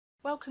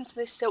Welcome to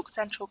this Silk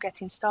Central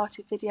Getting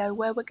Started video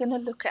where we're going to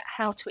look at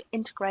how to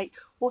integrate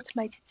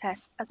automated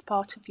tests as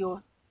part of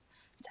your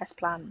test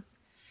plans.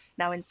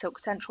 Now in Silk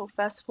Central,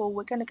 first of all,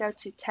 we're going to go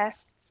to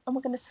Tests and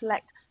we're going to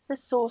select the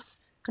Source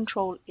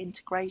Control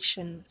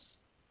Integrations.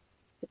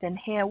 Within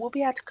here, we'll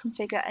be able to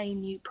configure a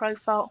new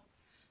profile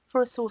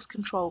for a source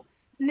control,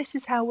 and this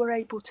is how we're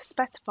able to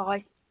specify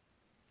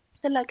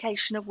the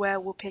location of where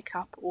we'll pick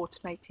up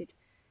automated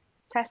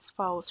test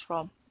files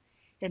from.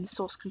 In the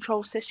source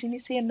control system, you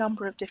see a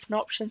number of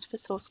different options for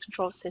source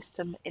control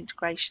system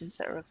integrations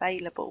that are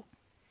available.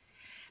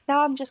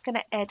 Now I'm just going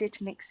to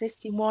edit an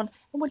existing one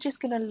and we're just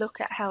going to look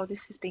at how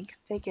this has been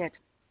configured.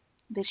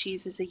 This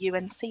uses a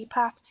UNC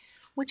path,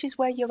 which is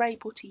where you're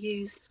able to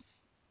use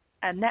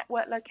a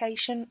network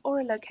location or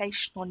a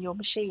location on your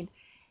machine.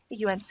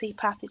 A UNC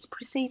path is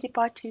preceded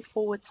by 2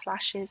 forward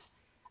slashes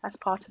as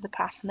part of the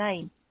path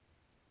name.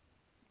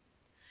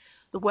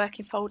 The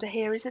working folder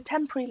here is a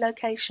temporary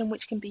location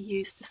which can be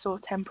used to store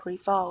temporary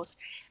files.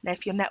 Now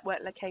if your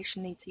network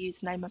location needs to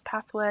use name and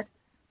password,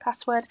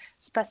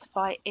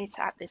 specify it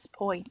at this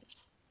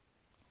point.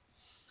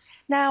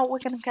 Now we're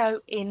going to go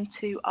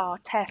into our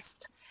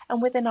test,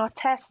 and within our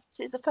tests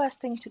the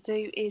first thing to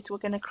do is we're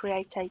going to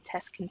create a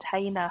test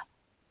container.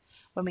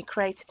 When we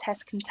create a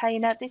test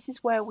container, this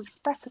is where we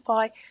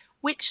specify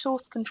which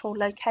source control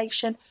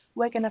location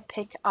we're going to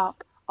pick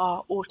up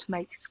our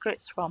automated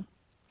scripts from.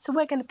 So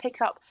we're going to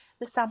pick up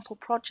the sample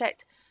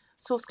project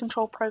source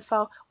control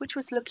profile, which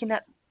was looking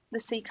at the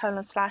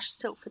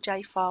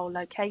C:/Silk4j file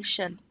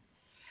location.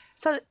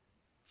 So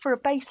for a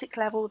basic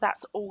level,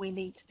 that's all we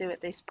need to do at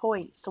this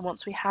point. So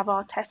once we have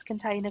our test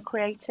container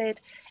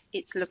created,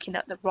 it's looking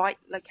at the right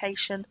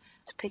location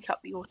to pick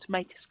up the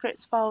automated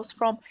scripts files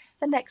from.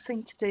 The next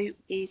thing to do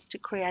is to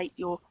create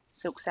your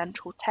Silk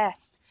Central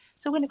test.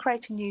 So we're going to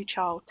create a new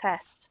child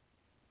test.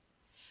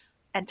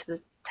 Enter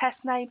the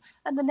test name,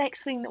 and the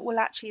next thing that we'll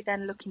actually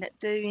then looking at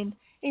doing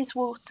is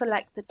we'll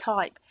select the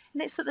type,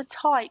 and it's at the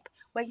type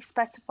where you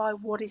specify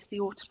what is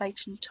the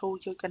automation tool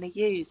you're going to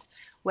use.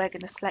 We're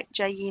going to select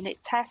JUnit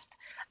test,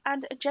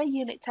 and a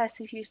JUnit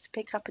test is used to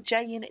pick up a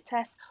JUnit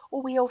test,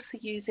 or we also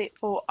use it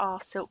for our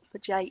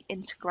Silk4j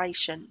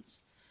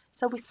integrations.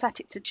 So we set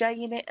it to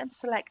JUnit and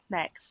select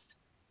next.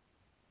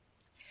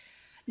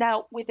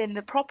 Now within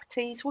the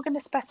properties, we're going to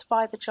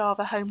specify the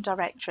Java home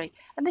directory,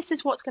 and this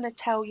is what's going to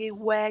tell you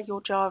where your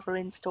Java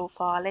install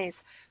file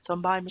is. So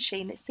on my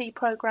machine it's C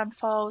program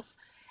files,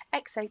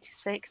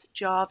 x86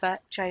 Java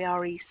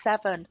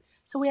JRE7.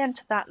 So we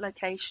enter that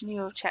location,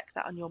 you'll check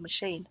that on your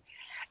machine.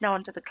 Now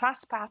under the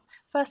class path,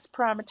 first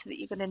parameter that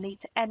you're going to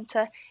need to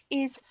enter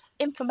is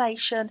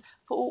information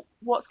for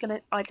what's going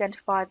to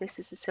identify this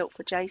as a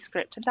Silk4j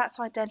script, and that's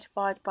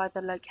identified by the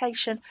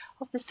location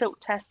of the silk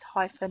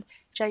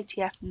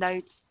test-jtf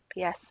nodes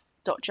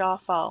ps.jar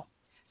file.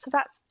 So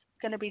that's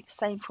going to be the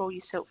same for all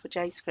your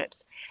Silk4j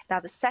scripts.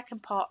 Now the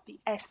second part, the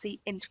sc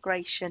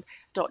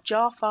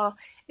integration.jar file,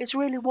 is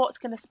really what's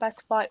going to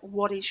specify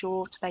what is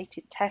your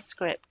automated test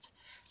script.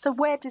 So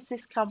where does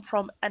this come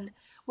from? And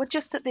we're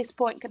just at this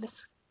point going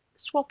to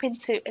swap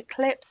into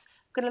Eclipse.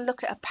 We're going to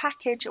look at a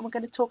package, and we're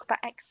going to talk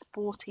about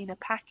exporting a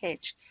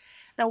package.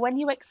 Now when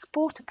you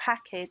export a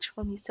package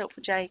from your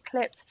Silk4j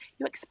Eclipse,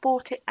 you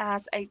export it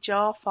as a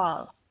jar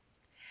file.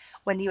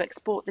 When you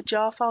export the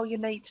jar file, you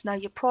need to know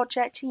your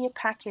project and your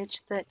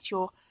package that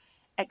you're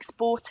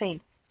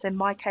exporting. So in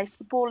my case,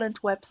 the Borland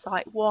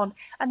website 1,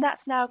 and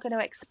that's now going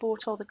to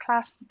export all the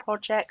class, the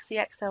projects, the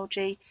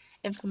XLG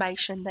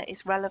information that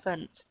is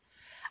relevant.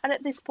 And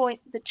at this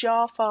point, the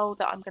jar file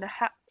that I'm going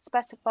to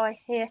specify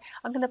here,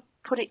 I'm going to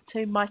put it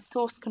to my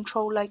source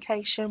control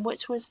location,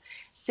 which was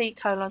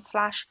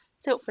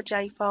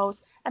C:/Silk4j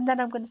files, and then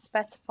I'm going to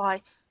specify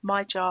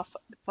my jar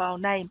file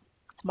name.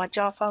 So my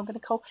jar file I'm going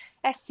to call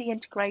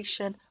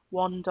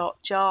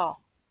scintegration1.jar.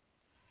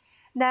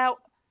 Now,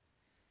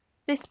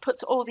 this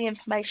puts all the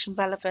information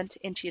relevant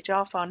into your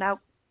jar file.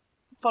 Now,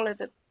 follow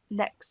the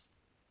next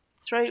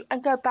through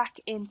and go back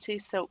into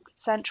Silk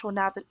Central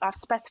now that I've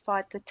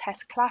specified the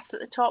test class at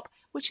the top,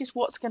 which is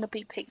what's going to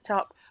be picked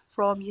up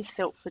from your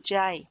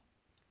Silk4j.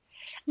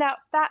 Now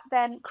that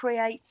then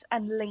creates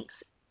and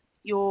links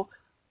your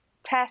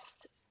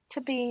test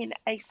to being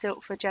a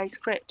Silk4j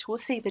script. We'll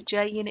see the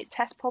JUnit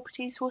test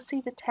properties, we'll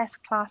see the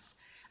test class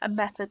and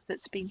method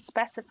that's been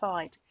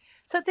specified.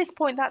 So at this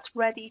point that's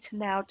ready to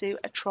now do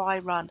a try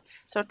run.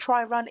 So a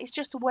try run is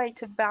just a way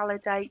to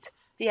validate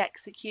the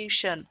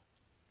execution.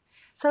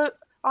 So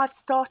I've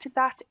started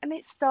that, and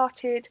it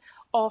started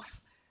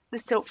off the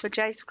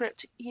Silk4j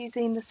script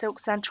using the Silk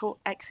Central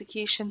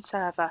execution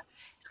server.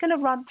 It's going to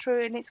run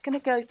through and it's going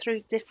to go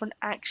through different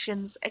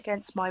actions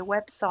against my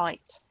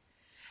website.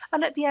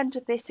 And at the end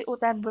of this, it will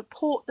then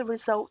report the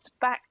results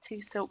back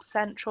to Silk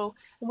Central,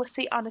 and we'll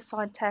see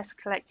unassigned tests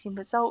collecting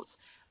results.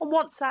 And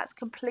once that's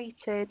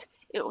completed,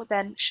 it will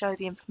then show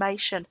the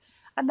information,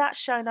 and that's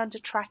shown under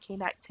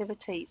tracking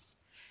activities.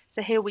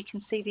 So here we can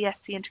see the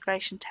SC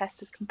integration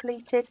test is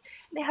completed,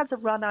 and it has a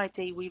run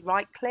ID. We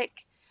right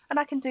click and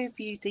I can do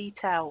view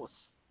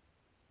details.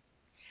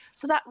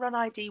 So that run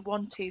ID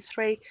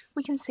 123,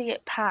 we can see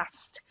it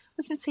passed.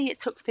 we can see it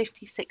took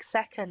 56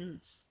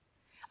 seconds.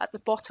 At the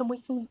bottom,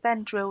 we can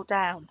then drill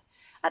down.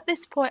 At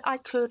this point, I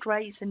could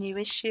raise a new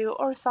issue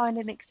or assign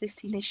an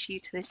existing issue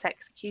to this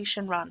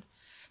execution run.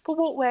 But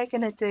what we're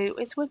going to do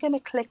is we're going to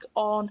click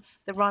on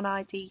the run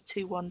ID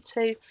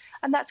 212,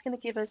 and that's going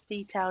to give us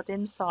detailed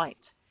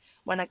insight.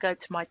 When I go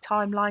to my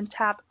timeline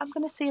tab, I'm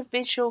going to see a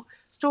visual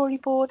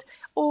storyboard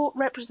or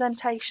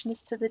representation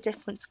as to the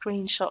different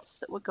screenshots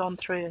that were gone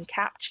through and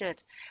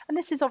captured. And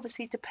this is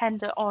obviously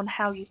dependent on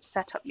how you've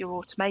set up your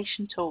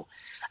automation tool.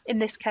 In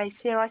this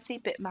case here, I see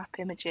bitmap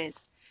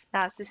images.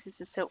 Now, as this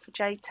is a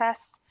Silk4j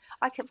test,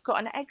 I've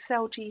got an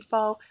XLG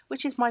file,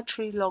 which is my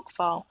true log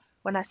file.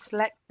 When I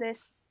select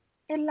this,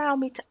 it allows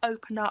me to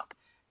open up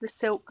the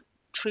Silk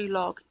true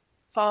log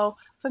file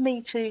for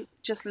me to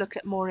just look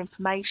at more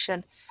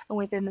information. And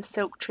within the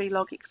Silk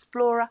TrueLog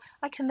Explorer,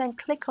 I can then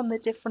click on the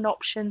different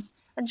options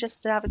and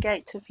just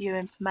navigate to view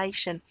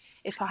information.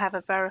 If I have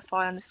a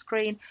verify on the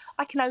screen,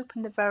 I can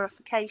open the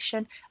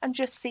verification and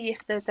just see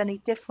if there's any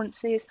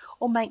differences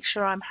or make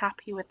sure I'm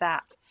happy with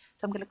that.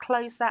 So I'm going to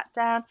close that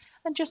down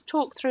and just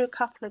talk through a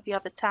couple of the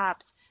other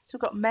tabs. So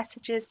we've got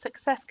messages,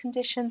 success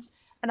conditions,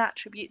 and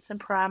attributes and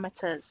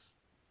parameters.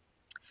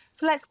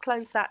 So let's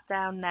close that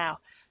down now.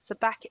 So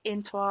back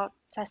into our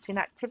testing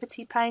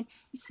activity pane,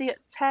 you see at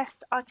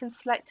test, I can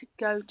select to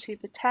go to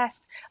the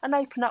test and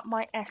open up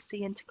my SC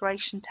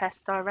integration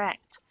test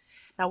direct.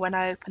 Now when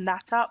I open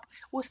that up,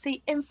 we'll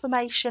see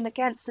information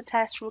against the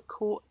test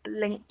record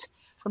linked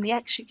from the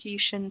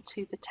execution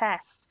to the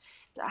test.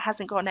 It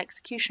hasn't got an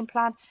execution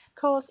plan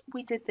because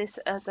we did this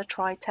as a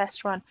try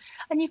test run,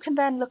 and you can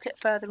then look at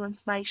further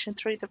information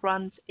through the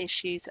runs,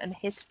 issues and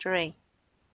history.